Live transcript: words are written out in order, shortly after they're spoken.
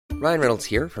Ryan Reynolds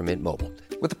here from Mint Mobile.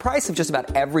 With the price of just about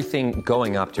everything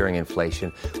going up during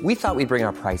inflation, we thought we'd bring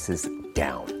our prices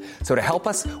down. So to help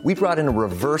us, we brought in a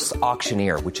reverse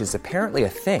auctioneer, which is apparently a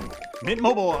thing. Mint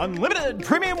Mobile Unlimited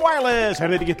Premium Wireless. How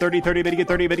to get 30, 30, bit to get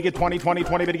 30, bit to get 20, 20,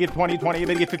 20, bit to get 20, 20,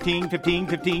 bit to get 15, 15,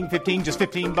 15, 15, just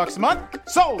 $15 a month?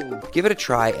 Sold! Give it a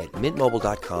try at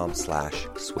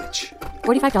mintmobile.com/switch.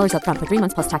 $45 up front for 3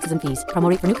 months plus taxes and fees. Promo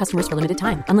rate for new customers for limited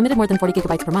time. Unlimited more than 40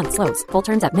 gigabytes per month. Slows full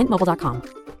terms at mintmobile.com.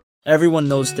 Everyone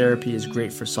knows therapy is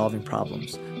great for solving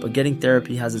problems, but getting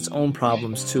therapy has its own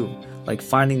problems too, like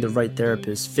finding the right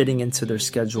therapist, fitting into their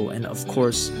schedule, and of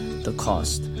course, the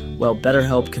cost. Well,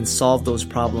 BetterHelp can solve those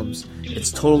problems. It's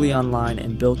totally online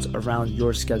and built around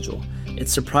your schedule.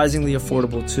 It's surprisingly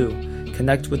affordable too.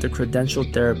 Connect with a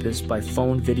credentialed therapist by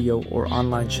phone, video, or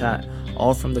online chat,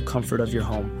 all from the comfort of your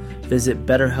home. Visit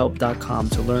BetterHelp.com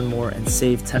to learn more and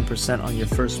save 10% on your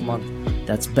first month.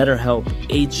 That's BetterHelp,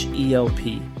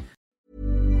 H-E-L-P.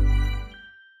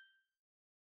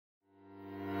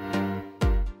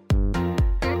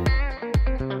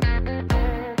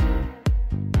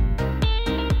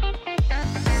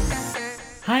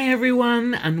 Hi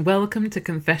everyone, and welcome to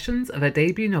Confessions of a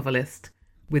Debut Novelist,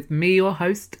 with me, your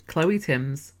host, Chloe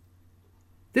Timms.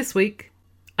 This week,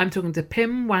 I'm talking to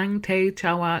Pim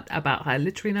Wangtechawat about her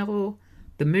literary novel,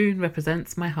 The Moon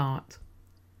Represents My Heart.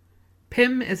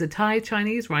 Pim is a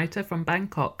Thai-Chinese writer from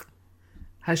Bangkok.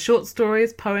 Her short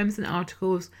stories, poems and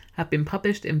articles have been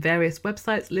published in various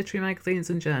websites, literary magazines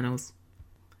and journals.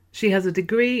 She has a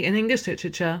degree in English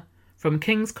literature from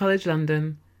King's College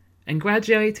London and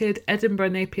graduated Edinburgh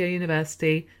Napier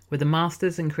University with a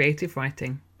Master's in Creative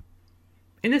Writing.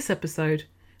 In this episode,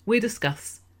 we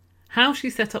discuss how she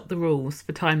set up the rules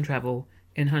for time travel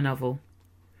in her novel,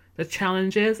 the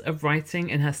challenges of writing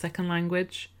in her second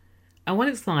language, and what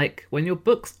it's like when your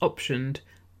book's optioned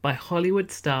by Hollywood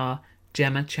star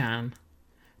Gemma Chan.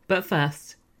 But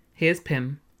first, here's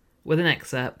Pim with an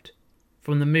excerpt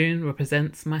from The Moon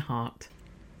Represents My Heart.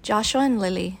 Joshua and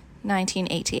Lily,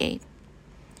 1988.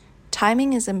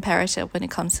 Timing is imperative when it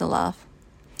comes to love.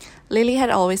 Lily had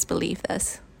always believed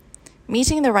this.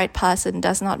 Meeting the right person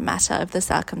does not matter if the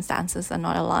circumstances are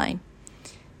not aligned.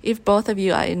 If both of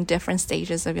you are in different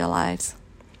stages of your lives,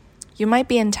 you might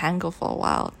be entangled for a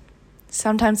while,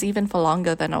 sometimes even for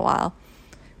longer than a while,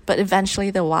 but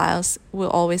eventually the wires will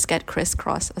always get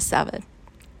crisscrossed or severed.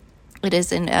 It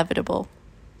is inevitable.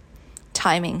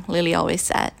 Timing, Lily always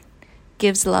said,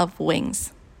 gives love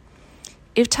wings.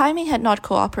 If timing had not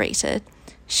cooperated,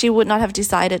 she would not have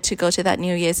decided to go to that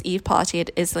New Year's Eve party at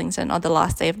Islington on the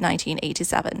last day of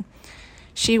 1987.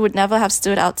 She would never have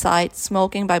stood outside,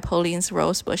 smoking by Pauline's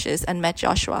rose bushes, and met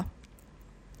Joshua.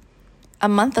 A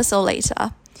month or so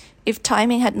later, if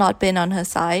timing had not been on her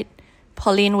side,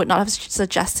 Pauline would not have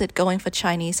suggested going for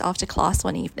Chinese after class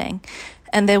one evening,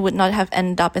 and they would not have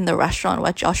ended up in the restaurant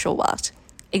where Joshua worked,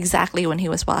 exactly when he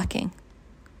was working.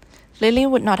 Lily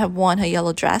would not have worn her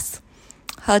yellow dress,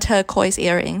 her turquoise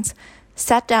earrings,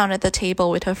 sat down at the table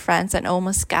with her friends and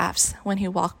almost gasped when he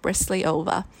walked briskly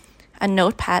over, a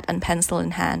notepad and pencil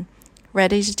in hand,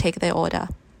 ready to take their order.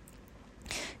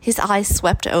 His eyes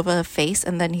swept over her face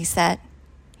and then he said,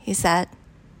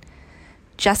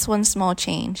 just one small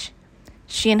change.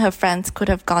 She and her friends could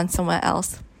have gone somewhere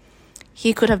else.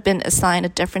 He could have been assigned a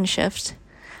different shift.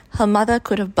 Her mother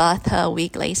could have birthed her a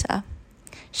week later.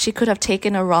 She could have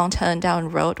taken a wrong turn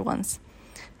down road once,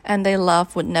 and their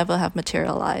love would never have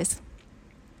materialized.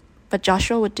 But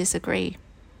Joshua would disagree.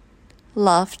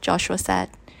 Love, Joshua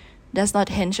said, does not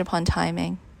hinge upon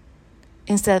timing.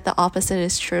 Instead, the opposite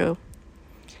is true.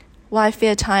 Why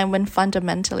fear time when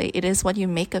fundamentally it is what you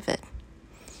make of it?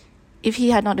 If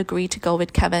he had not agreed to go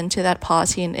with Kevin to that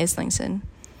party in Islington,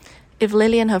 if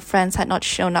Lily and her friends had not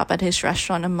shown up at his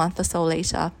restaurant a month or so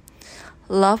later,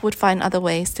 love would find other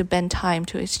ways to bend time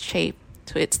to its shape,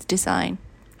 to its design.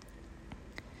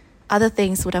 Other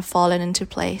things would have fallen into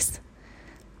place.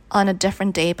 On a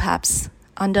different day, perhaps,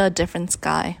 under a different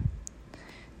sky.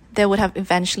 They would have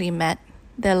eventually met,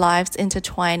 their lives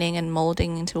intertwining and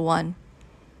molding into one.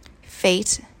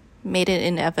 Fate made it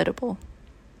inevitable.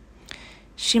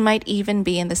 She might even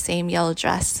be in the same yellow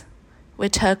dress,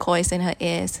 with turquoise in her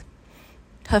ears,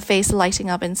 her face lighting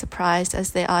up in surprise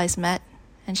as their eyes met,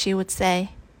 and she would say,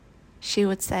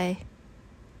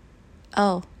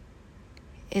 "Oh,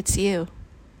 it's you."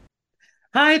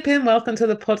 Hi Pim, welcome to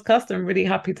the podcast. I'm really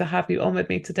happy to have you on with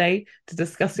me today to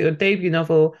discuss your debut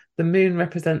novel, The Moon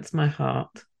Represents My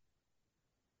Heart.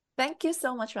 Thank you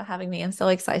so much for having me. I'm so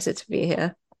excited to be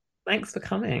here. Thanks for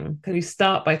coming. Can you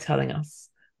start by telling us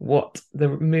what The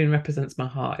Moon Represents My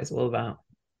Heart is all about?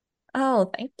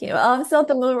 Oh, thank you. So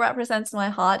The Moon Represents My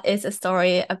Heart is a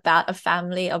story about a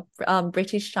family of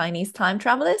British Chinese time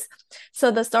travelers. So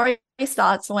the story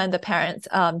starts when the parents,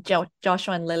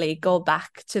 Joshua and Lily, go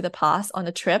back to the past on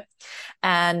a trip,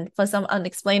 and for some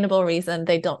unexplainable reason,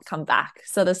 they don't come back.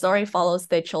 So the story follows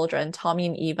their children, Tommy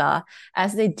and Eva,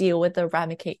 as they deal with the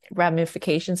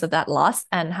ramifications of that loss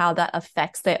and how that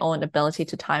affects their own ability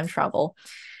to time travel.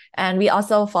 And we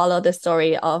also follow the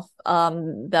story of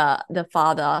the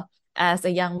father as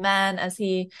a young man as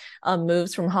he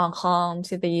moves from Hong Kong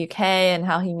to the UK, and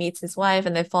how he meets his wife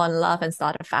and they fall in love and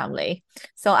start a family.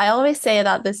 So I always say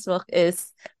that this book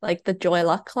is like the Joy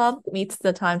Luck Club meets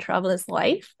the time traveler's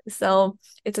life. So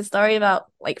it's a story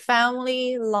about like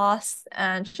family, loss,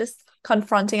 and just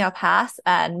confronting our past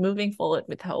and moving forward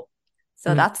with hope.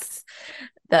 So that's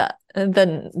the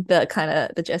kind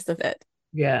of the gist of it.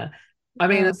 Yeah. I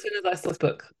mean, as soon as I saw this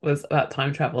book was about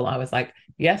time travel, I was like,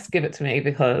 yes, give it to me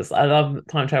because I love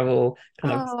time travel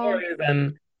kind of Oh, stories,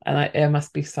 it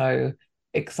must be so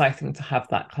exciting to have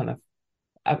that kind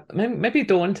of maybe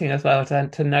daunting as well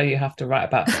to know you have to write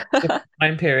about different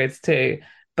time periods too.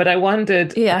 But I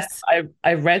wondered, yes.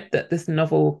 I read that this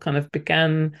novel kind of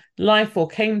began life or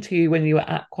came to you when you were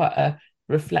at quite a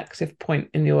reflective point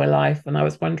in your life, and I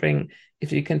was wondering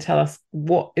if you can tell us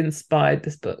what inspired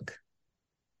this book.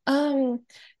 Um,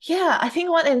 yeah, I think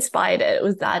what inspired it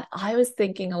was that I was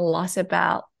thinking a lot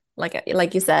about,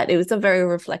 like you said, it was a very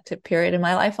reflective period in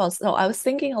my life also. I was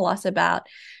thinking a lot about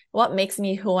what makes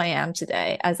me who I am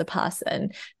today as a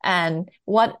person, and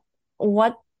what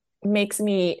makes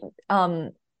me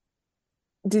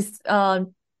this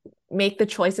make the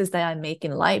choices that I make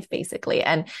in life, basically.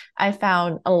 And I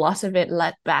found a lot of it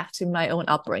led back to my own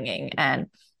upbringing, and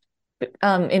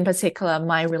in particular,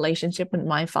 my relationship with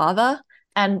my father,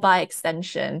 and by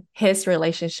extension, his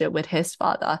relationship with his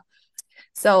father.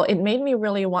 So it made me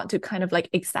really want to kind of like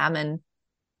examine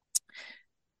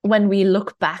when we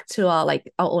look back to our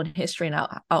own history and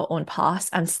our own past,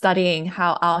 and studying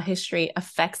how our history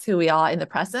affects who we are in the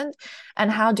present,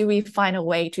 and how do we find a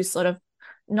way to sort of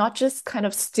not just kind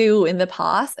of stew in the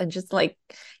past and just like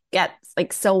get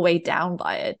like so weighed down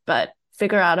by it, but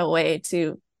figure out a way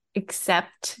to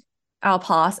accept our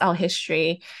past, our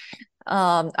history,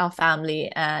 our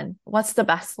family, and what's the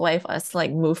best way for us to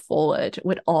like move forward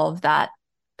with all of that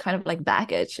kind of like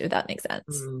baggage, if that makes sense.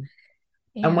 Mm.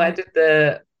 And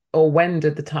Yeah. when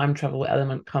did the time travel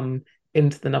element come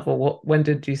into the novel? When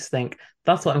did you think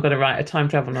that's what I'm going to write, a time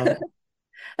travel novel?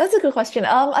 That's a good question.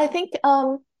 I think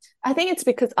it's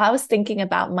because I was thinking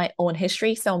about my own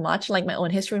history so much, like my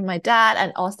own history with my dad,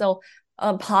 and also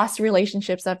past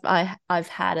relationships that I've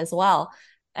had as well.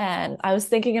 And I was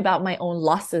thinking about my own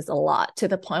losses a lot, to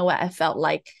the point where I felt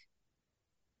like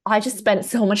I just spent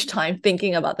so much time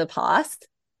thinking about the past,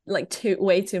 like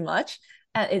way too much.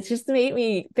 And it just made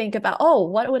me think about, oh,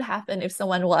 what would happen if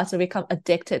someone were to become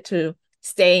addicted to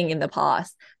staying in the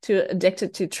past, to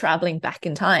addicted to traveling back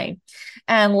in time.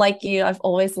 And like you, I've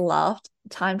always loved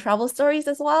time travel stories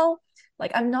as well.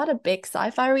 Like I'm not a big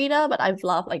sci-fi reader, but I've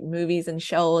loved like movies and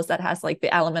shows that has like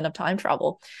the element of time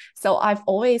travel. So I've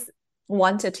always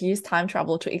wanted to use time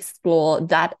travel to explore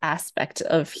that aspect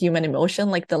of human emotion,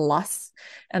 like the loss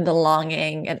and the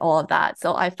longing and all of that.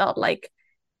 So I felt like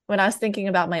when I was thinking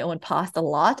about my own past a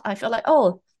lot, I felt like,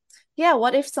 oh, yeah,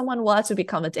 what if someone were to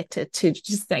become addicted to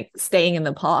just like staying in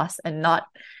the past and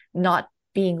not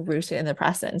being rooted in the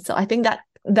present? So I think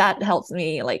that helps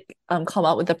me like come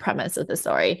up with the premise of the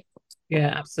story.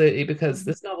 Yeah, absolutely, because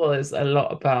this novel is a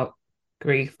lot about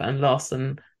grief and loss,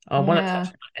 and I want to touch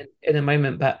Yeah. on that in a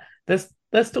moment. But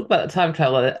let's talk about the time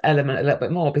travel element a little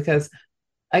bit more, because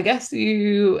I guess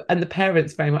you and the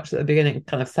parents very much at the beginning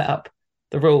kind of set up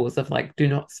the rules of like, do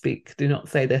not speak, do not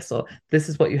say this, or this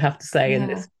is what you have to say in Yeah.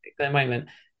 this particular moment.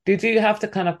 Did you have to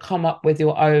kind of come up with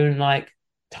your own like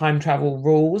time travel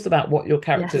rules about what your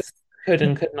characters Yes. could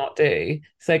and could not do?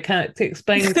 So to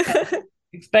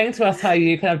explain to us how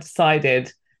you kind of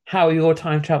decided how your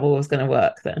time travel was going to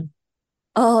work then.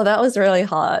 Oh, that was really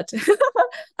hard.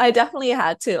 I definitely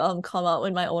had to come up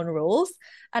with my own rules.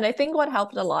 And I think what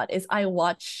helped a lot is I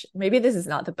watch, maybe this is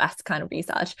not the best kind of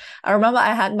research. I remember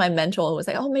I had my mentor who was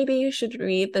like, oh, maybe you should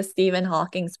read the Stephen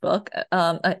Hawking's book,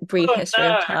 A Brief Oh History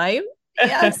of no. Time.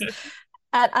 Yes.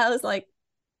 And I was like,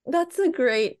 that's a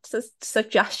great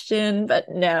suggestion, but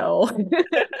no.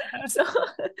 So,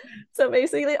 so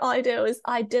basically, all I did was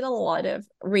I did a lot of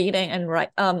reading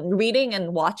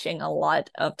and watching a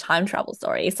lot of time travel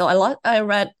stories. So I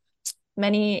read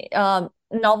many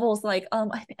novels like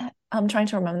I'm trying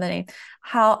to remember the name.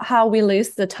 How We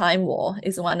Lose the Time War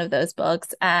is one of those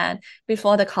books. And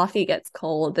Before the Coffee Gets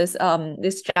Cold, this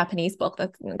Japanese book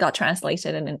that got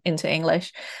translated into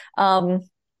English.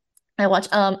 I watched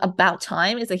About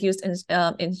Time is a huge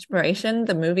inspiration,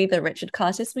 the movie, the Richard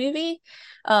Curtis movie.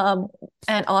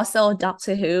 And also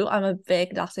Doctor Who. I'm a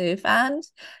big Doctor Who fan.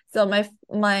 So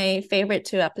my favorite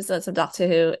two episodes of Doctor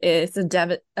Who is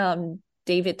the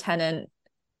David Tennant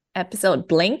episode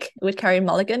Blink with Carey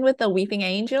Mulligan with the Weeping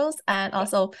Angels, and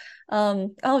also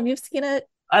you've seen it.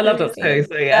 I love Have you Doctor seen Who, it?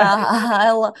 so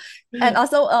yeah. And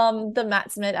also the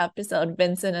Matt Smith episode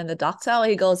Vincent and the Doctor, where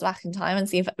he goes back in time and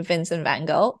see Vincent Van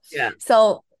Gogh. Yeah.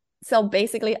 So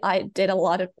basically I did a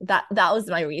lot of that. That was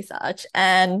my research,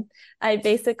 and I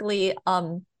basically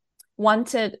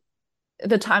wanted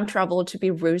the time travel to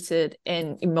be rooted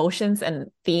in emotions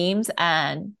and themes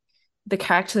and the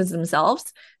characters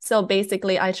themselves. So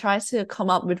basically I try to come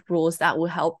up with rules that will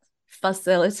help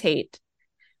facilitate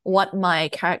what my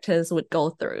characters would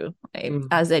go through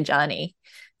as a journey.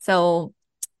 So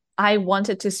I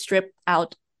wanted to strip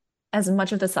out as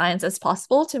much of the science as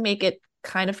possible to make it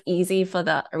kind of easy for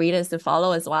the readers to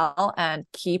follow as well, and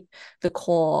keep the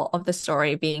core of the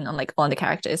story being on the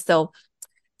characters.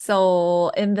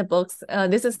 So in the books,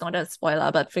 this is not a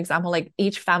spoiler, but for example, like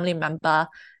each family member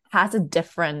has a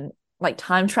different like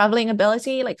time traveling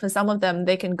ability. Like for some of them,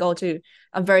 they can go to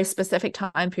a very specific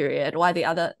time period, while the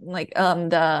other, like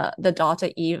the daughter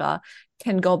Eva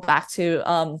can go back to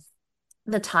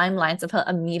the timelines of her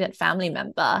immediate family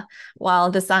member, while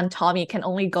the son Tommy can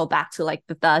only go back to like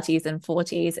the 30s and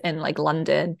 40s in like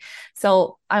London.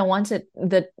 So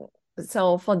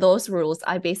for those rules,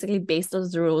 I basically based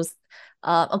those rules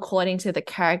according to the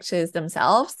characters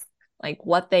themselves, like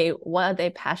what are they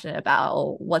passionate about,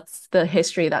 or what's the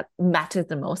history that matters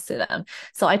the most to them.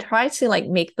 So I try to like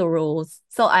make the rules.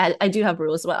 So I do have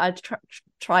rules, but I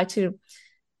try to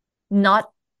not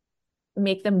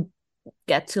make them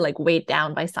get to like weighed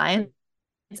down by science,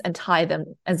 and tie them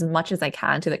as much as I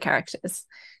can to the characters.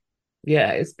 Yeah,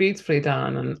 it's beautifully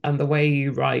done, and the way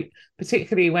you write,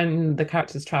 particularly when the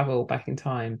characters travel back in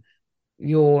time,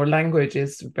 your language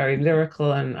is very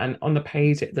lyrical, and on the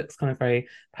page it looks kind of very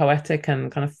poetic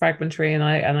and kind of fragmentary, and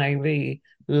I really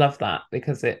love that,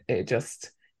 because it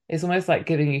just, it's almost like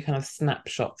giving you kind of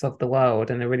snapshots of the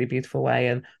world in a really beautiful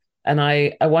way. And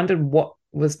I wondered what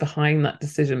was behind that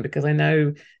decision, because I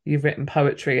know you've written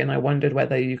poetry, and I wondered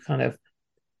whether you kind of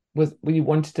you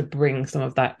wanted to bring some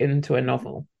of that into a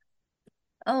novel.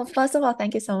 Oh, first of all,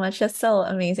 thank you so much. That's so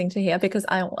amazing to hear, because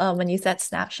when you said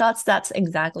snapshots, that's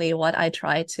exactly what I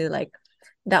tried to like.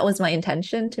 That was my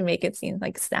intention, to make it seem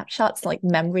like snapshots, like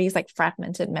memories, like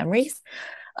fragmented memories.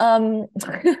 Um,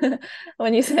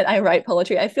 when you said I write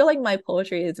poetry, I feel like my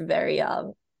poetry is very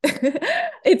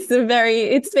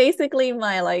it's basically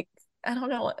my like, I don't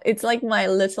know, it's like my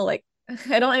little like,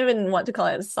 I don't even want to call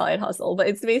it a side hustle, but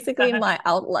it's basically my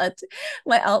outlet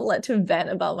to vent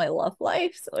about my love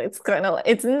life. So it's kind of,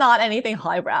 it's not anything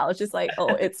highbrow. It's just like,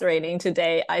 oh, it's raining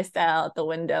today, I stare out the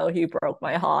window, he broke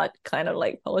my heart, kind of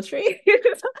like poetry.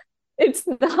 It's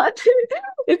not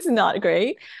it's not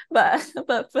great, but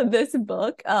for this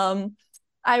book,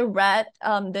 I read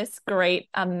this great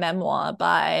memoir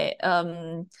by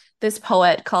this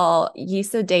poet called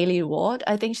Yisa Daly Ward.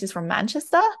 I think she's from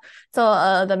Manchester.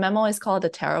 So the memoir is called The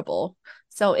Terrible.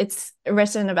 So it's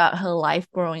written about her life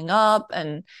growing up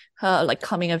and her like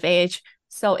coming of age.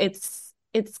 So it's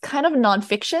kind of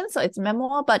nonfiction, so it's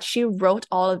memoir, but she wrote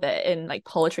all of it in like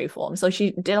poetry form. So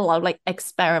she did a lot of like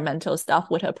experimental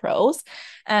stuff with her prose.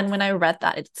 And when I read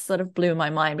that, it sort of blew my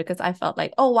mind, because I felt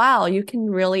like, oh wow, you can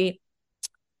really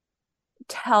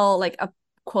tell like a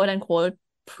quote unquote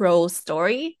prose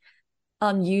story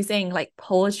using like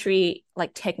poetry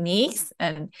like techniques,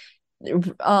 and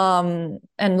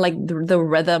like the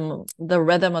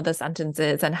rhythm of the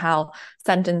sentences, and how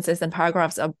sentences and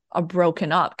paragraphs are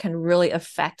broken up can really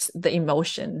affect the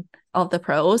emotion of the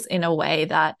prose in a way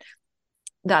that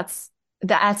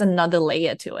adds another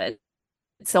layer to it.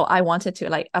 So I wanted to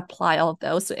like apply all of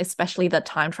those, especially the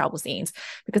time travel scenes,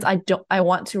 because I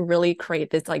want to really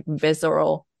create this like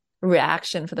visceral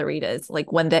reaction for the readers,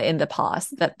 like when they're in the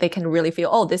past, that they can really feel,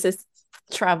 oh, this is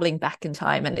traveling back in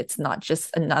time, and it's not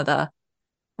just another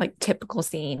like typical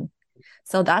scene.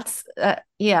 So that's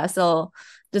so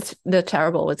the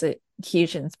Terrible was a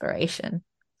huge inspiration.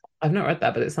 I've not read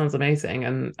that, but it sounds amazing,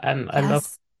 and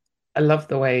Yes. I love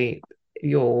the way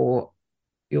your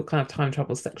kind of time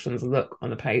travel sections look on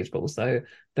the page, but also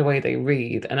the way they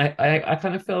read. And I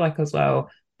kind of feel like as well,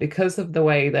 because of the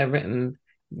way they're written,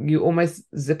 you almost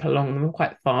zip along them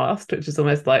quite fast, which is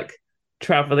almost like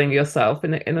traveling yourself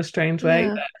in a strange way.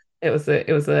 Yeah.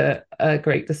 a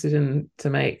great decision to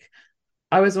make.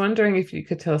 I was wondering if you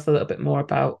could tell us a little bit more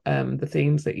about the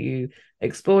themes that you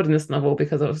explored in this novel,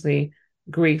 because obviously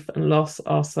grief and loss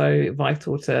are so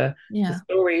vital to the Yeah.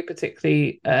 story,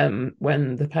 particularly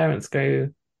when the parents go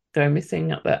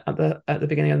missing at the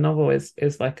beginning of the novel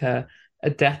is like a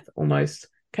death almost.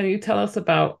 Can you tell us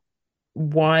about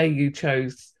why you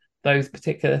chose those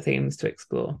particular themes to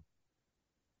explore?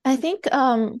 I think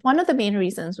one of the main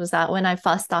reasons was that when I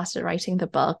first started writing the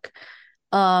book,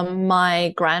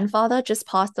 my grandfather just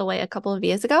passed away a couple of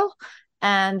years ago.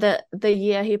 And the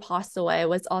year he passed away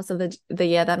was also the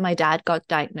year that my dad got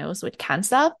diagnosed with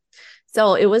cancer.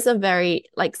 So it was a very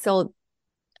so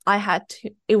I had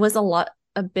to, it was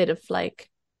a bit of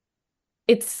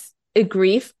it's a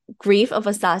grief of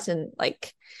a certain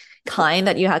kind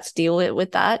that you had to deal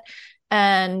with that.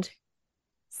 And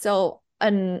so,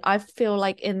 and I feel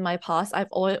like in my past, I've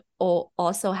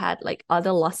also had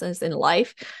other losses in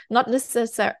life.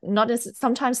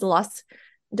 Sometimes loss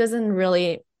doesn't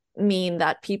really mean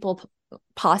that people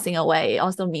passing away. It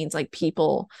also means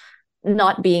people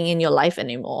not being in your life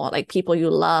anymore, people you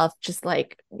love, just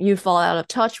you fall out of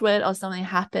touch with, or something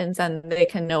happens and they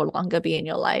can no longer be in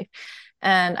your life.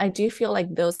 And I do feel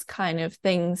like those kind of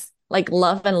things,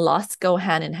 love and loss, go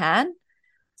hand in hand.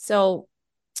 So,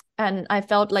 and I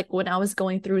felt like when I was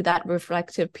going through that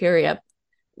reflective period,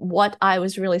 what I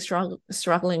was really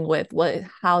struggling with was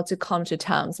how to come to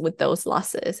terms with those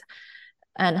losses,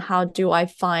 and how do I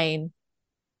find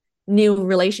new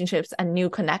relationships and new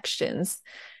connections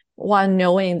while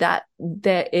knowing that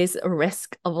there is a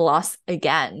risk of loss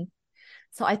again.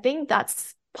 So I think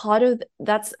that's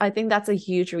I think that's a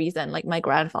huge reason, my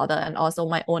grandfather and also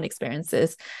my own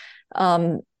experiences,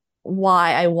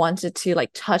 why I wanted to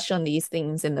touch on these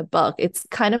things in the book. It's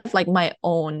kind of like my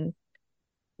own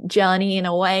journey in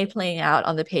a way, playing out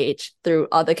on the page through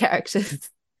other characters.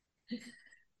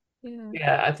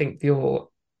 Yeah, I think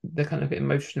the kind of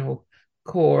emotional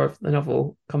core of the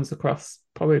novel comes across,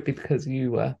 probably because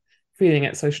you were feeling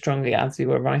it so strongly as you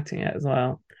were writing it as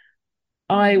well.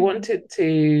 I wanted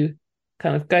to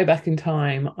kind of go back in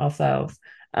time ourselves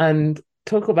and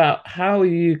talk about how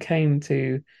you came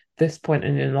to this point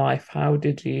in your life. How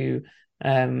did you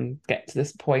get to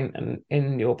this point and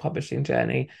in your publishing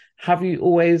journey? Have you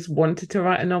always wanted to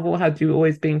write a novel? Had you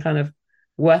always been kind of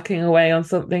working away on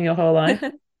something your whole life?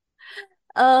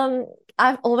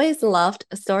 I've always loved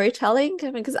storytelling,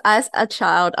 because as a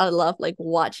child, I loved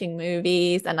watching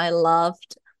movies, and I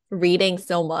loved reading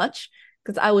so much,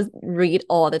 because I would read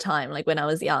all the time. When I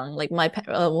was young,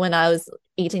 when I was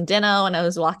eating dinner, when I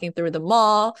was walking through the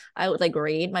mall, I would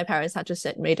read. My parents had to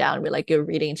sit me down and be like, "You're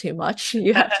reading too much.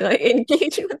 You have to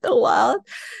engage with the world."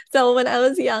 So when I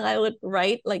was young, I would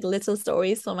write little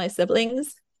stories for my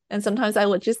siblings. And sometimes I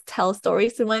would just tell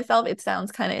stories to myself. It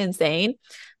sounds kind of insane,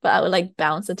 but I would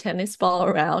bounce a tennis ball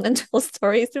around and tell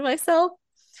stories to myself.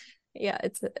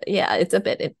 It's a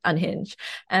bit unhinged.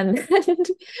 And then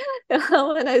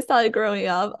when I started growing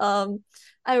up,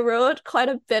 I wrote quite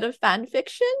a bit of fan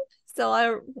fiction. So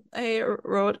I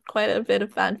wrote quite a bit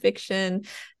of fan fiction,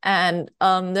 and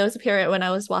there was a period when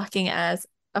I was working as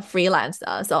a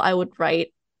freelancer. So I would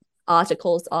write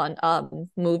articles on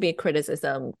movie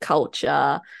criticism,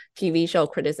 culture, TV show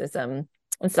criticism,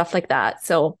 and stuff like that.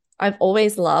 So I've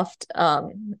always loved,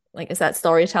 like I said,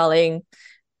 storytelling,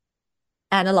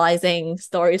 analyzing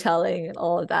storytelling, and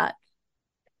all of that.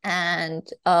 And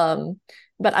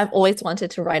but I've always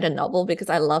wanted to write a novel because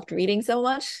I loved reading so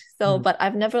much. So, but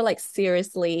I've never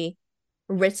seriously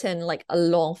written a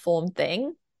long form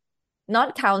thing,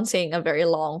 not counting a very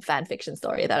long fan fiction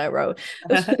story that I wrote.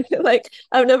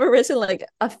 I've never written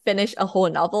a whole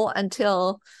novel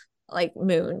until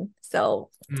Moon.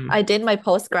 So I did my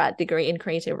postgrad degree in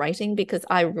creative writing because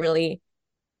I really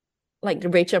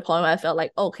reached a point where I felt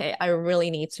okay, I really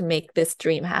need to make this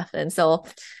dream happen. So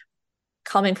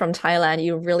coming from Thailand,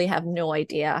 you really have no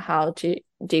idea how to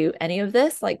do any of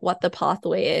this, what the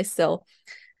pathway is. So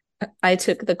I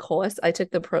took the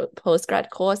postgrad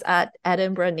course at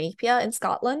Edinburgh Napier in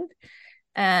Scotland.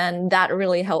 And that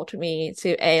really helped me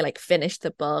to finish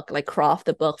the book, craft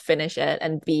the book, finish it,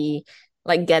 and B,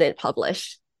 get it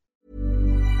published.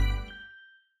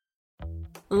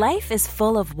 Life is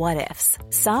full of what ifs.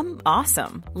 Some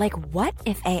awesome, like what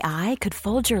if AI could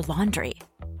fold your laundry?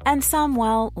 And some,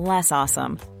 well, less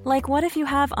awesome, like what if you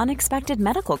have unexpected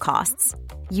medical costs?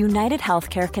 United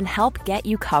Healthcare can help get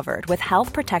you covered with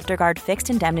Health Protector Guard fixed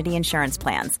indemnity insurance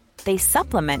plans. They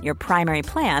supplement your primary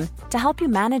plan to help you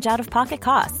manage out-of-pocket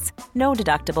costs. No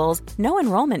deductibles, no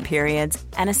enrollment periods,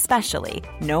 and especially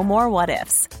no more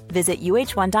what-ifs. Visit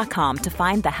uh1.com to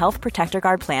find the Health Protector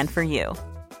Guard plan for you.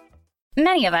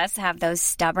 Many of us have those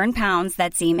stubborn pounds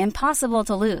that seem impossible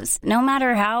to lose, no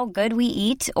matter how good we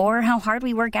eat or how hard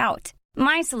we work out.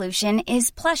 My solution is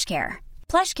PlushCare.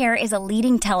 PlushCare is a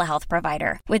leading telehealth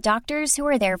provider with doctors who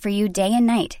are there for you day and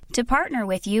night to partner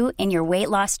with you in your weight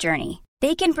loss journey.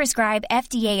 They can prescribe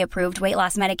FDA-approved weight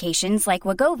loss medications like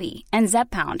Wegovy and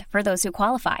Zepbound for those who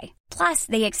qualify. Plus,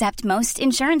 they accept most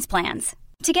insurance plans.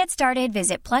 To get started,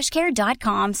 visit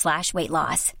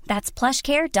plushcare.com/weightloss. That's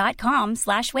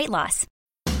plushcare.com/weightloss.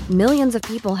 Millions of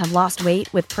people have lost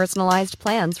weight with personalized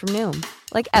plans from Noom.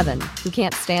 Like Evan, who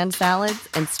can't stand salads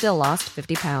and still lost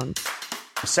 50 pounds.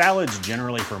 Salads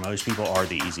generally for most people are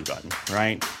the easy button,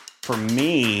 right? For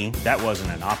me, that wasn't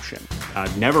an option. I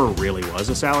never really was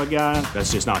a salad guy.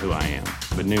 That's just not who I am.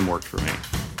 But Noom worked for me.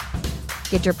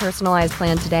 Get your personalized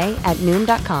plan today at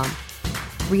Noom.com.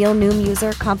 Real Noom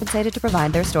user compensated to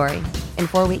provide their story. In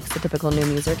 4 weeks, the typical Noom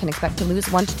user can expect to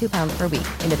lose 1 to 2 pounds per week.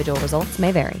 Individual results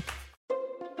may vary.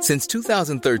 Since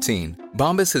 2013,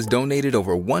 Bombas has donated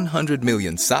over 100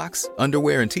 million socks,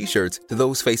 underwear, and T-shirts to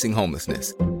those facing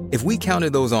homelessness. If we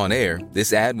counted those on air,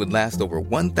 this ad would last over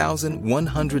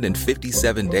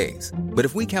 1,157 days. But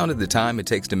if we counted the time it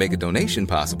takes to make a donation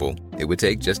possible, it would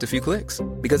take just a few clicks.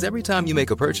 Because every time you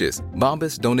make a purchase,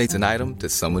 Bombas donates an item to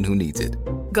someone who needs it.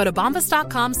 Go to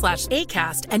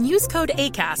bombas.com/ACAST and use code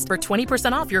ACAST for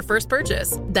 20% off your first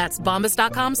purchase. That's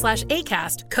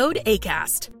bombas.com/ACAST, code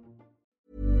ACAST.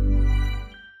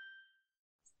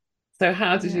 So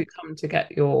how did you come to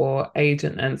get your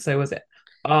agent? And so was it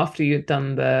after you'd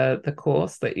done the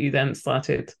course that you then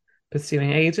started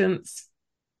pursuing agents?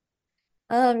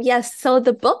 Yes. So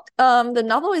the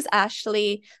novel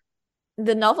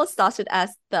started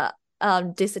as the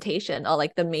dissertation or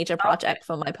like the major project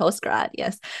for my postgrad.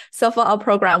 Yes. So for our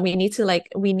program, we need to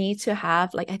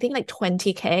have I think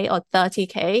 20K or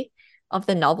 30K of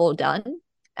the novel done,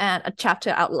 and a chapter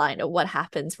outline of what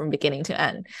happens from beginning to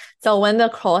end. So when the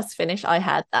course finished, I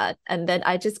had that, and then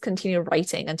I just continued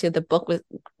writing until the book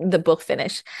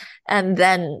finished. And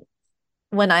then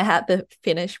when I had the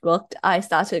finished book, I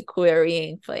started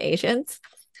querying for agents,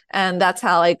 and that's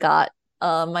how I got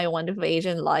my wonderful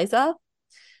agent Liza.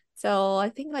 So I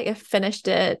think I finished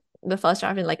it, the first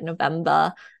draft, in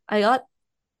November. I got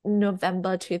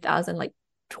November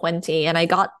 2020, and I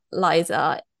got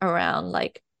Liza around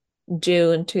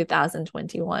June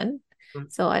 2021.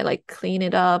 So I clean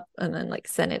it up and then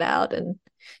send it out, and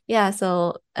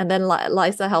and then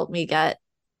Liza helped me get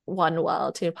One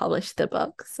World to publish the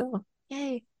book. So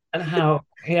yay. And how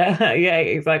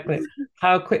exactly.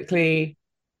 How quickly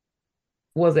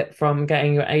was it from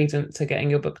getting your agent to getting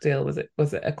your book deal? Was it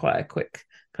quite a quick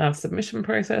kind of submission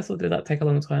process, or did that take a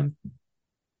long time?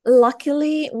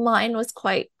 Luckily, mine was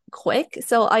quite quick.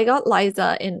 So I got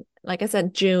Liza in, like I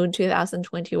said, June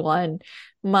 2021.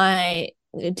 My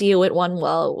deal with One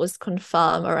World was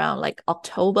confirmed around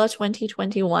October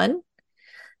 2021.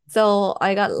 So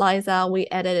I got Liza, we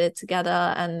edited it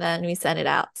together, and then we sent it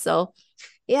out. So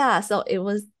so it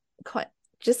was quite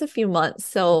just a few months.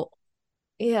 So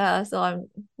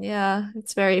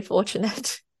it's very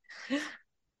fortunate.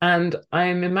 And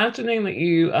I'm imagining that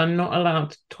you are not allowed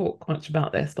to talk much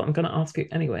about this, but I'm going to ask you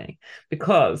anyway,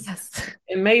 because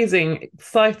amazing,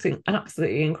 exciting,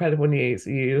 absolutely incredible news.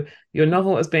 Your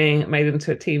novel is being made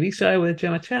into a TV show with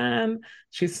Gemma Chan.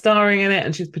 She's starring in it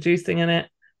and she's producing it.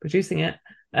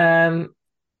 Tell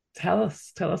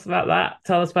us about that.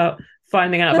 Tell us about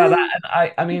finding out about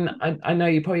that. And I know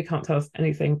you probably can't tell us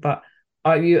anything, but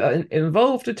are you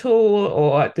involved at all,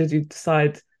 or did you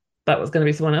decide that was going to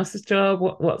be someone else's job?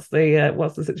 What's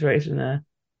the situation there?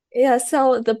 Yeah,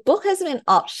 so the book has been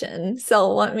optioned.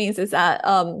 So what it means is that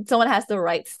someone has the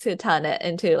rights to turn it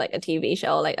into a TV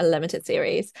show, a limited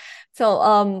series.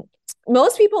 So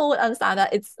most people would understand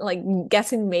that it's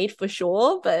getting made for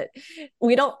sure, but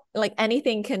we don't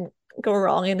anything can go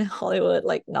wrong in Hollywood,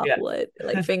 knock wood,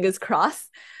 fingers crossed.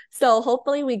 So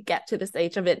hopefully we get to the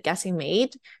stage of it getting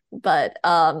made. But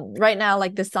right now,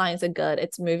 the signs are good.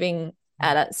 It's moving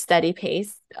at a steady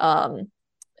pace,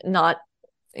 not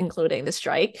including the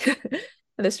strike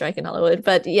in Hollywood.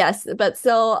 But yes,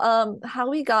 so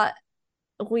how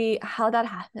that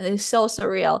happened is so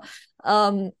surreal.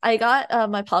 I got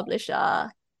my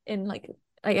publisher in like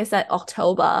I said,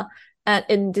 October, and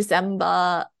in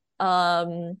December,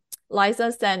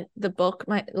 Liza sent the book.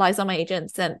 My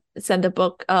agent, sent the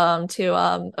book to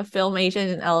a film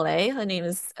agent in LA. Her name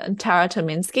is Tara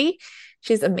Tominski.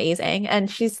 She's amazing,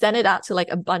 and she sent it out to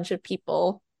a bunch of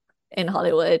people in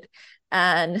Hollywood.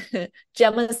 And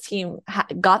Gemma's team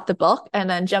got the book, and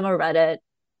then Gemma read it,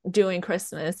 during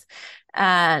Christmas,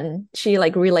 and she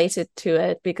like related to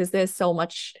it because there's so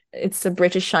much. It's a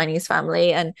British Chinese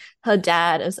family, and her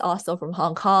dad is also from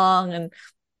Hong Kong, and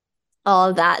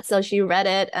all that. So she read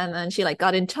it, and then she like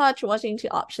got in touch wanting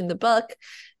to option the book,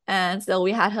 and so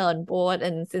we had her on board.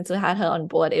 And since we had her on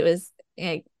board, it was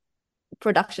like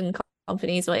production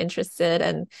companies were interested,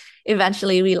 and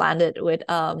eventually we landed with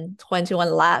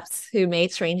 21 Labs, who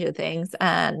made Stranger Things,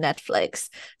 and Netflix.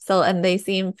 So, and they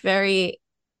seem very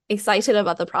excited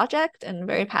about the project and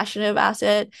very passionate about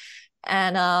it.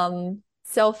 And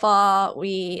so far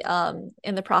we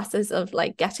in the process of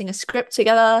like getting a script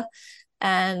together,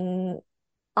 and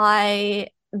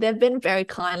they've been very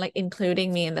kind, like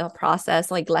including me in the process,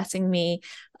 like letting me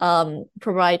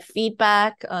provide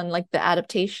feedback on like the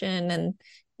adaptation. And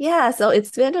yeah, so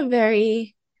it's been a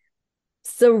very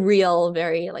surreal,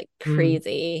 very like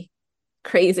crazy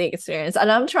experience.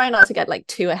 And I'm trying not to get like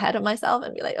too ahead of myself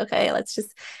and be like, okay, let's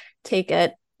just take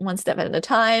it one step at a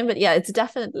time. But yeah, it's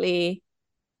definitely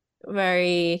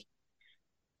very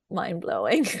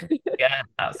mind-blowing. Yeah,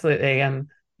 absolutely. And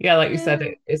yeah, like you said,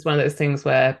 it's one of those things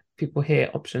where people hear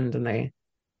optioned and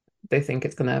they think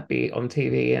it's going to be on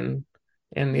TV in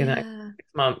you know 6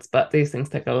 months, but these things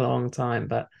take a long time.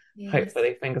 But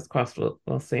hopefully, fingers crossed,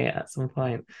 we'll see it at some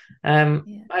point.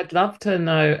 I'd love to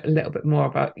know a little bit more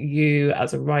about you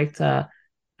as a writer,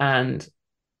 and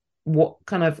what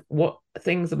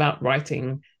things about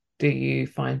writing do you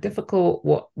find difficult?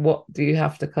 What do you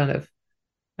have to kind of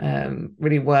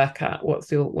really work at?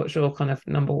 What's your kind of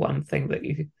number one thing that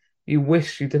you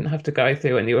wish you didn't have to go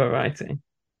through when you were writing?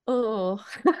 Oh,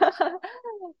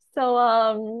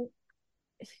 so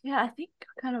yeah, I think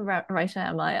what kind of writer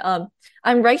am I?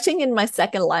 I'm writing in my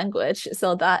second language,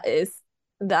 so that is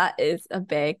a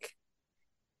big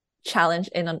challenge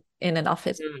in and of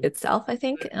itself. I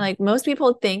think like most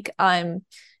people think I'm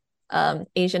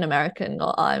Asian American,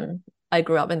 or I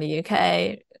grew up in the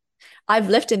UK. I've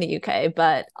lived in the UK,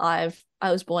 but I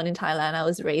was born in Thailand. I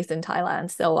was raised in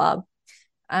Thailand, so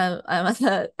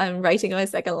I'm writing in my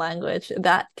second language.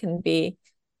 That can be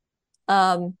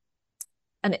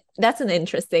and that's an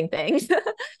interesting thing.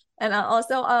 And I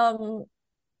also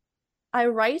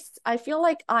I feel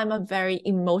like I'm a very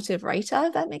emotive writer,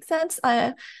 if that makes sense.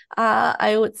 I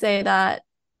would say that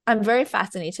I'm very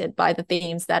fascinated by the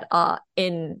themes that are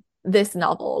in this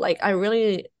novel. Like I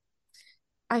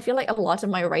feel like a lot of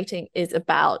my writing is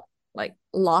about like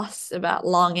loss, about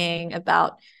longing,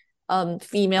 about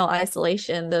female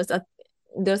isolation. Those are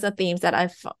themes that I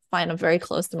find are very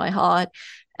close to my heart.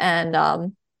 And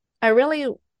I really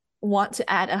want to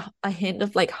add a hint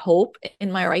of like hope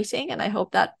in my writing. And I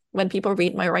hope that when people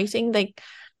read my writing,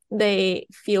 they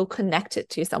feel connected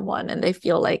to someone and they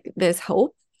feel like there's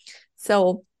hope.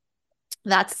 So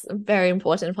that's a very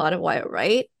important part of why I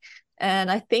write.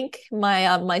 And I think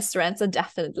my strengths are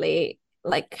definitely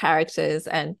like characters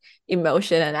and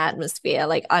emotion and atmosphere.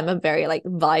 Like I'm a very like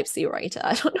vibesy writer.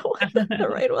 I don't know what the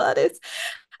right word is.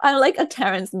 I'm like a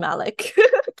Terrence Malick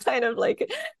kind of like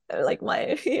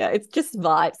my it's just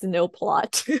vibes, no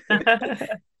plot.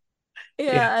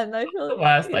 And I feel the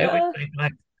worst. I always think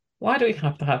like, why do we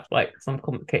have to have like some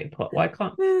complicated plot? Why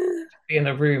can't we be in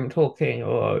a room talking,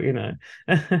 or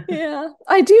Yeah,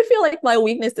 I do feel like my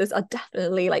weaknesses are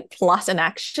definitely like plot and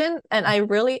action,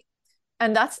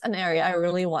 and that's an area I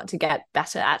really want to get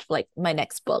better at for like my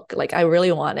next book. Like I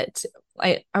really want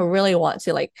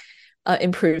to like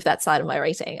improve that side of my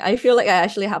writing. I feel like I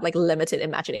actually have like limited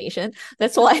imagination.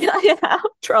 That's why I have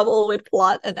trouble with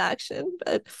plot and action.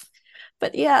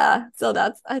 But yeah, so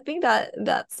I think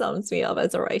that sums me up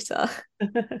as a writer.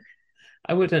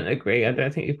 I wouldn't agree. I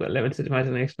don't think you've got limited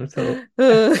imagination at all.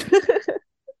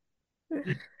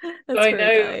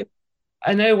 So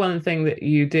I know one thing that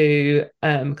you do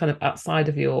kind of outside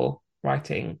of your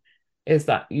writing is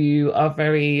that you are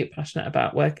very passionate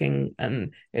about working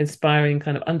and inspiring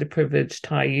kind of underprivileged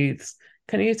Thai youths.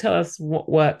 Can you tell us what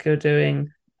work you're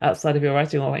doing outside of your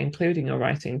writing, or including your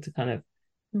writing, to kind of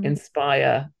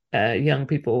inspire young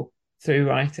people through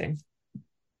writing?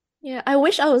 Yeah, I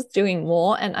wish I was doing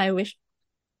more, and I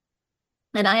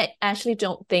actually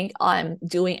don't think I'm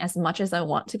doing as much as I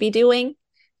want to be doing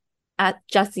at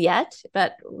just yet,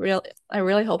 but I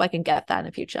really hope I can get that in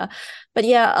the future. But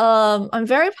yeah, I'm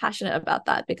very passionate about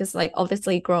that because like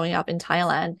obviously growing up in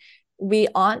Thailand, we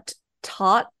aren't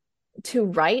taught to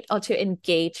write or to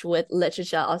engage with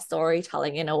literature or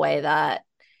storytelling in a way that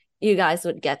you guys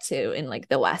would get to in like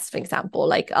the West, for example.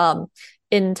 Like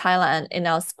in Thailand, in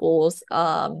our schools,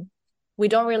 we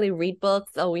don't really read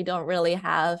books, or we don't really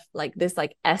have like this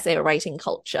like essay writing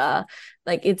culture.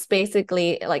 Like it's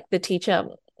basically like the teacher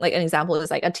like an example is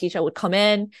like a teacher would come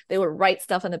in, they would write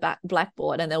stuff on the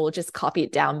blackboard, and they will just copy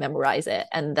it down, memorize it,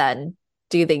 and then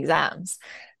do the exams.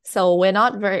 So we're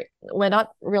not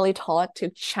really taught to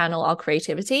channel our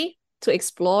creativity, to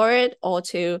explore it, or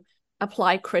to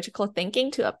apply critical thinking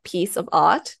to a piece of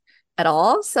art at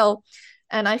all. So,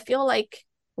 and I feel like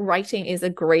writing is a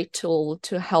great tool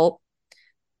to help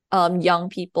young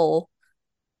people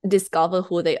discover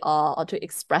who they are, or to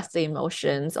express their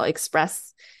emotions, or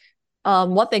express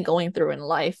what they're going through in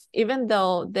life, even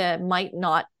though they might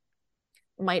not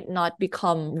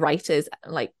become writers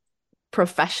like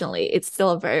professionally. It's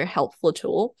still a very helpful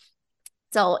tool.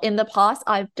 So in the past,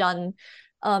 I've done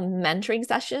mentoring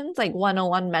sessions, like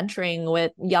one-on-one mentoring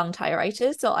with young Thai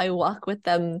writers. So I work with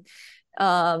them,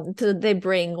 they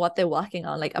bring what they're working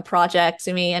on, like a project,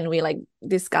 to me, and we like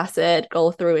discuss it,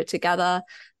 go through it together.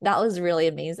 That was really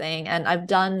amazing. And I've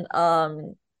done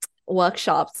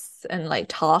workshops and like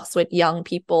talks with young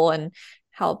people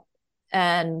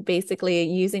and basically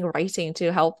using writing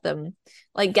to help them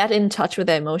like get in touch with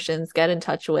their emotions, get in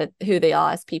touch with who they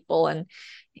are as people. And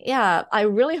yeah, I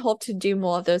really hope to do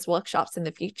more of those workshops in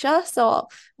the future. So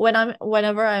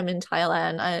whenever I'm in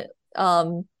Thailand,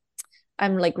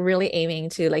 I'm like really aiming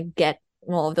to like get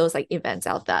more of those like events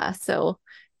out there, so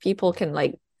people can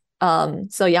like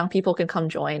so young people can come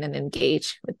join and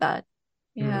engage with that.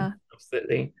 Yeah.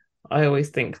 Absolutely. I always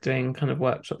think doing kind of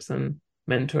workshops and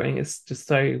mentoring is just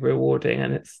so rewarding,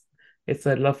 and it's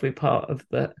a lovely part of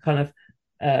the kind of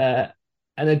an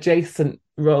adjacent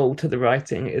role to the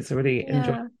writing. It's a really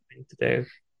enjoyable thing to do.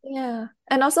 Yeah.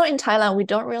 And also in Thailand, we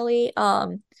don't really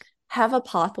have a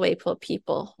pathway for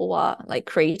people who are like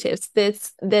creatives.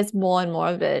 There's more and more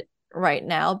of it right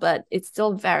now, but it's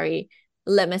still very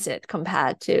limited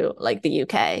compared to like the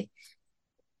UK.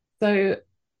 So,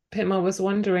 Pim, I was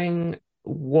wondering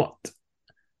what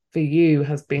for you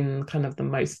has been kind of the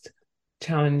most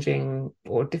challenging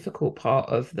or difficult part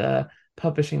of the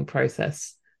publishing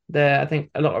process. I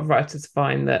think a lot of writers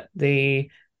find that the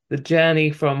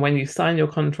journey from when you sign your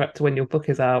contract to when your book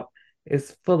is out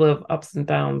is full of ups and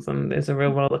downs, and is a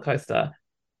real roller coaster.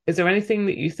 Is there anything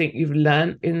that you think you've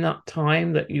learned in that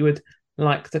time that you would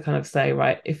like to kind of say,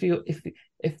 right, if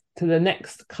to the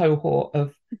next cohort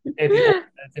of maybe authors,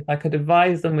 if I could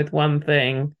advise them with one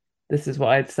thing, this is what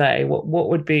I'd say, what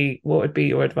would be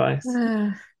your advice?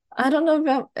 I don't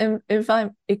know if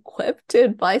I'm equipped to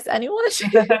advise anyone.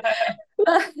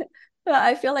 but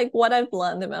I feel like what I've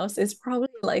learned the most is probably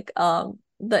like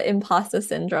the imposter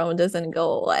syndrome doesn't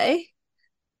go away.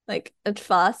 Like at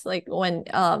first, like when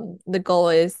the goal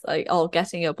is like, oh,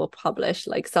 getting your book published,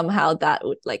 like somehow that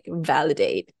would like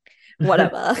validate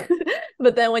whatever.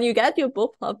 But then when you get your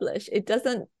book published, it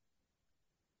doesn't,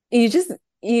 you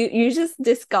just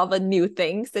discover new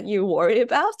things that you worry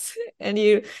about, and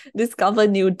you discover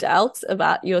new doubts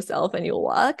about yourself and your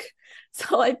work.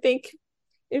 So I think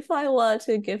if I were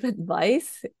to give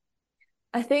advice,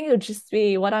 I think it would just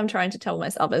be what I'm trying to tell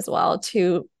myself as well,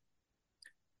 to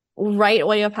write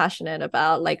what you're passionate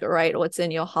about, like write what's in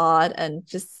your heart, and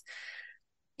just,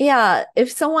 yeah,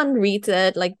 if someone reads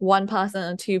it, like one person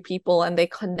or two people, and they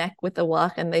connect with the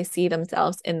work and they see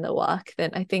themselves in the work,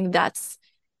 then I think that's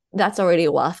already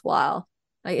worthwhile.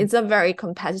 Like it's a very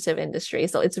competitive industry,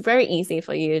 so it's very easy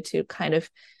for you to kind of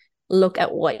look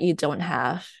at what you don't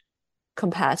have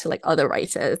compared to like other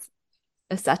writers,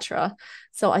 etc.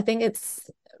 So I think it's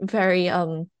very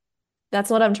that's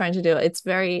what I'm trying to do.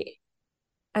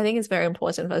 I think it's very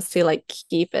important for us to like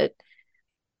keep it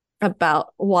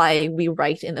about why we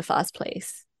write in the first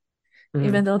place.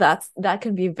 Even though that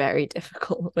can be very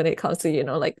difficult when it comes to,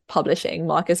 like publishing,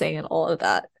 marketing, and all of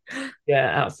that.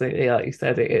 Yeah, absolutely. Like you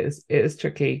said, it is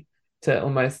tricky to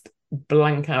almost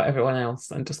blank out everyone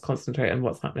else and just concentrate on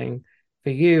what's happening for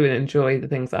you and enjoy the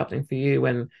things that are happening for you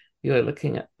when you're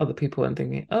looking at other people and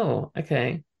thinking, oh,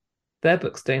 okay, their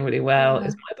book's doing really well.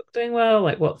 Is my book doing well?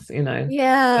 Like what's,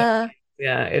 Yeah.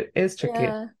 Yeah, it is tricky.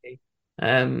 Yeah. But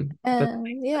I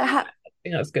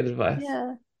think that's good advice.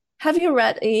 Yeah. Have you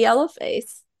read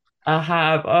Yellowface? I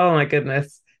have. Oh my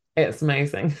goodness. It's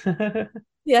amazing.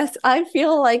 Yes, I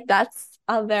feel like that's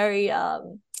a very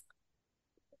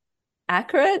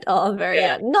accurate, or very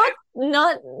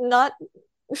not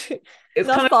it's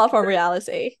not kind far from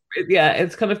reality. Yeah,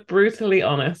 it's kind of brutally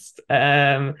honest.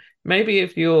 Maybe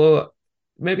if you're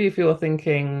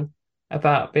thinking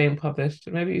about being published,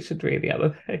 maybe you should read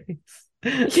Yellowface.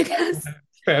 Yes.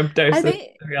 For a dose of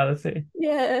reality.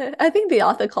 Yeah, I think the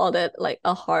author called it like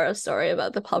a horror story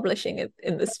about the publishing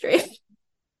industry.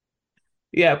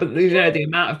 Yeah, but the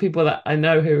amount of people that I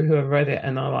know who have read it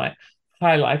and are like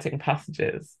highlighting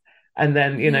passages and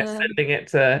then Yeah. sending it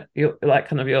to your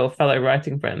your fellow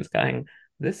writing friends, going,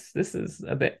 this is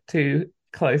a bit too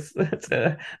close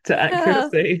to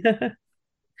accuracy.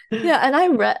 Yeah, and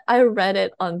I read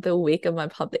it on the week of my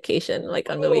publication, like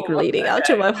on the week Oh, leading out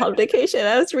to my publication.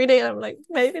 I was reading it, I'm like,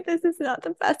 maybe this is not the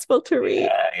best book to read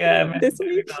this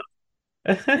maybe week.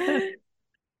 not.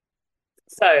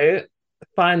 So,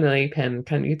 finally, Pim,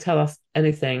 can you tell us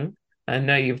anything? I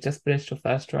know you've just finished your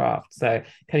first draft, so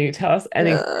can you tell us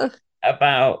anything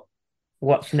about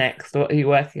what's next? What are you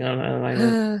working on at the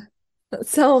moment?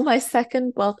 So my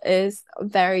second book is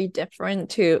very different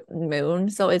to Moon.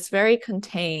 So it's very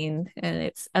contained and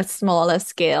it's a smaller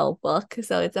scale book.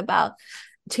 So it's about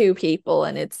two people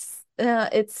and it's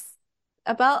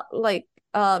about like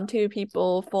two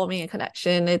people forming a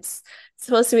connection. It's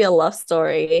supposed to be a love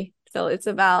story. So it's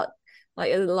about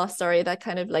like a love story that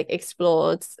kind of like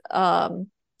explores the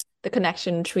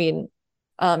connection between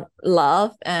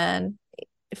love and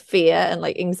fear and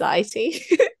like anxiety.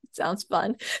 Sounds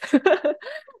fun.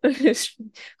 It's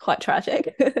quite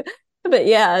tragic. But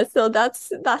yeah, so that's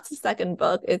the second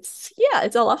book. It's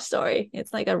a love story.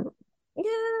 It's like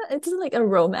it's like a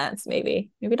romance, maybe.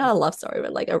 Maybe not a love story,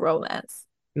 but like a romance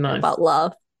Nice. about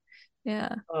love.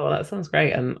 Yeah. Oh, that sounds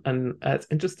great, and it's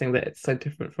interesting that it's so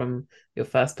different from your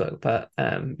first book, but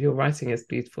your writing is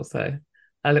beautiful. So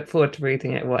I look forward to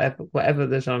reading it, whatever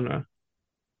the genre.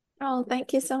 Oh,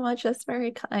 thank you so much. That's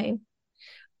very kind.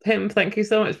 Pim, thank you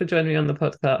so much for joining me on the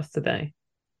podcast today.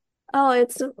 Oh,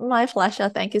 it's my pleasure.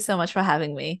 Thank you so much for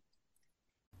having me.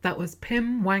 That was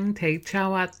Pim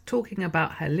Wangtechawat talking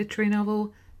about her literary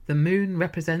novel, The Moon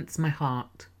Represents My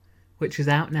Heart, which is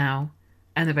out now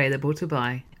and available to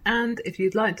buy. And if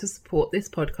you'd like to support this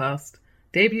podcast,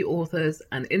 debut authors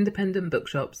and independent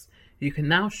bookshops, you can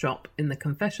now shop in the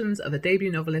Confessions of a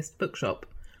Debut Novelist bookshop,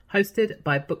 hosted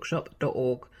by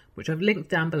bookshop.org, which I've linked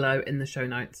down below in the show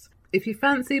notes. If you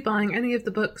fancy buying any of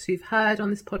the books you've heard on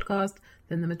this podcast,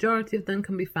 then the majority of them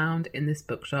can be found in this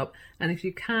bookshop. And if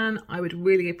you can, I would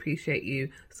really appreciate you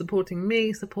supporting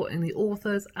me, supporting the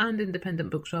authors and independent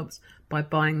bookshops by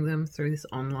buying them through this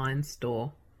online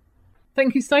store.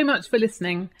 Thank you so much for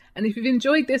listening. And if you've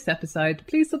enjoyed this episode,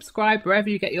 please subscribe wherever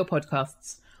you get your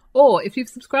podcasts. Or if you've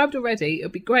subscribed already, it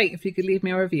would be great if you could leave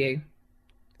me a review.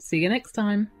 See you next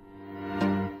time.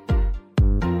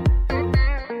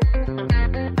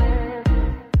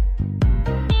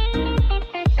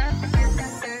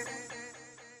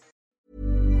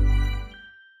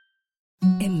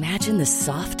 Imagine the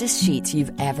softest sheets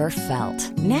you've ever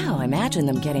felt. Now imagine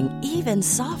them getting even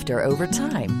softer over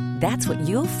time. That's what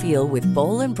you'll feel with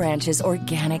Boll & Branch's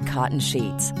organic cotton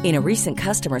sheets. In a recent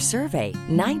customer survey,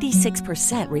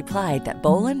 96% replied that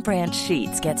Boll & Branch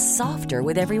sheets get softer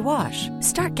with every wash.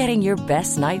 Start getting your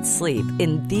best night's sleep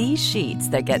in these sheets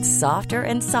that get softer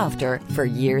and softer for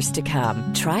years to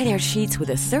come. Try their sheets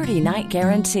with a 30-night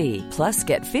guarantee. Plus,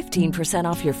 get 15%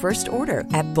 off your first order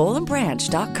at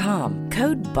bollandbranch.com.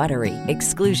 Code BUTTERY.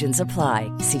 Exclusions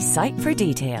apply. See site for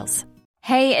details.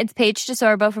 Hey, it's Paige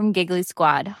DeSorbo from Giggly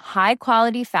Squad. High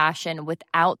quality fashion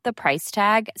without the price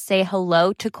tag. Say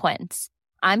hello to Quince.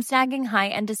 I'm snagging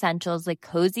high-end essentials like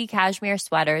cozy cashmere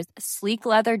sweaters, sleek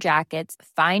leather jackets,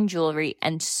 fine jewelry,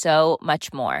 and so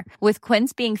much more. With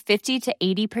Quince being 50 to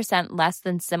 80% less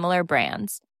than similar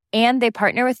brands. And they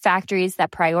partner with factories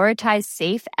that prioritize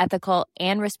safe, ethical,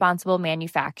 and responsible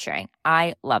manufacturing.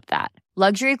 I love that.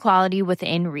 Luxury quality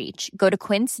within reach. Go to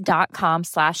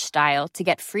quince.com/style to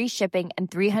get free shipping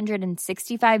and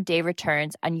 365-day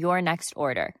returns on your next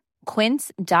order.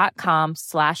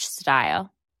 Quince.com/style.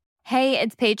 Hey,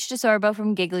 it's Paige DeSorbo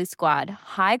from Giggly Squad.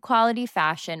 High quality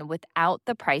fashion without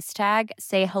the price tag.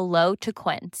 Say hello to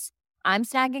Quince. I'm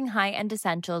snagging high-end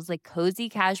essentials like cozy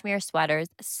cashmere sweaters,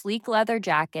 sleek leather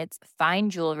jackets, fine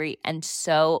jewelry, and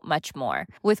so much more.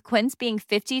 With Quince being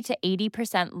 50 to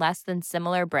 80% less than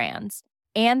similar brands.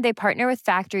 And they partner with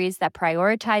factories that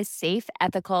prioritize safe,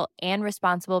 ethical, and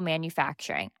responsible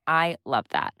manufacturing. I love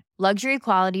that. Luxury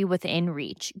quality within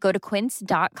reach. Go to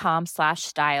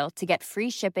quince.com/style to get free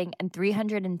shipping and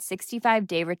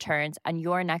 365-day returns on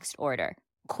your next order.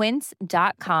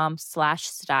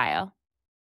 Quince.com/style.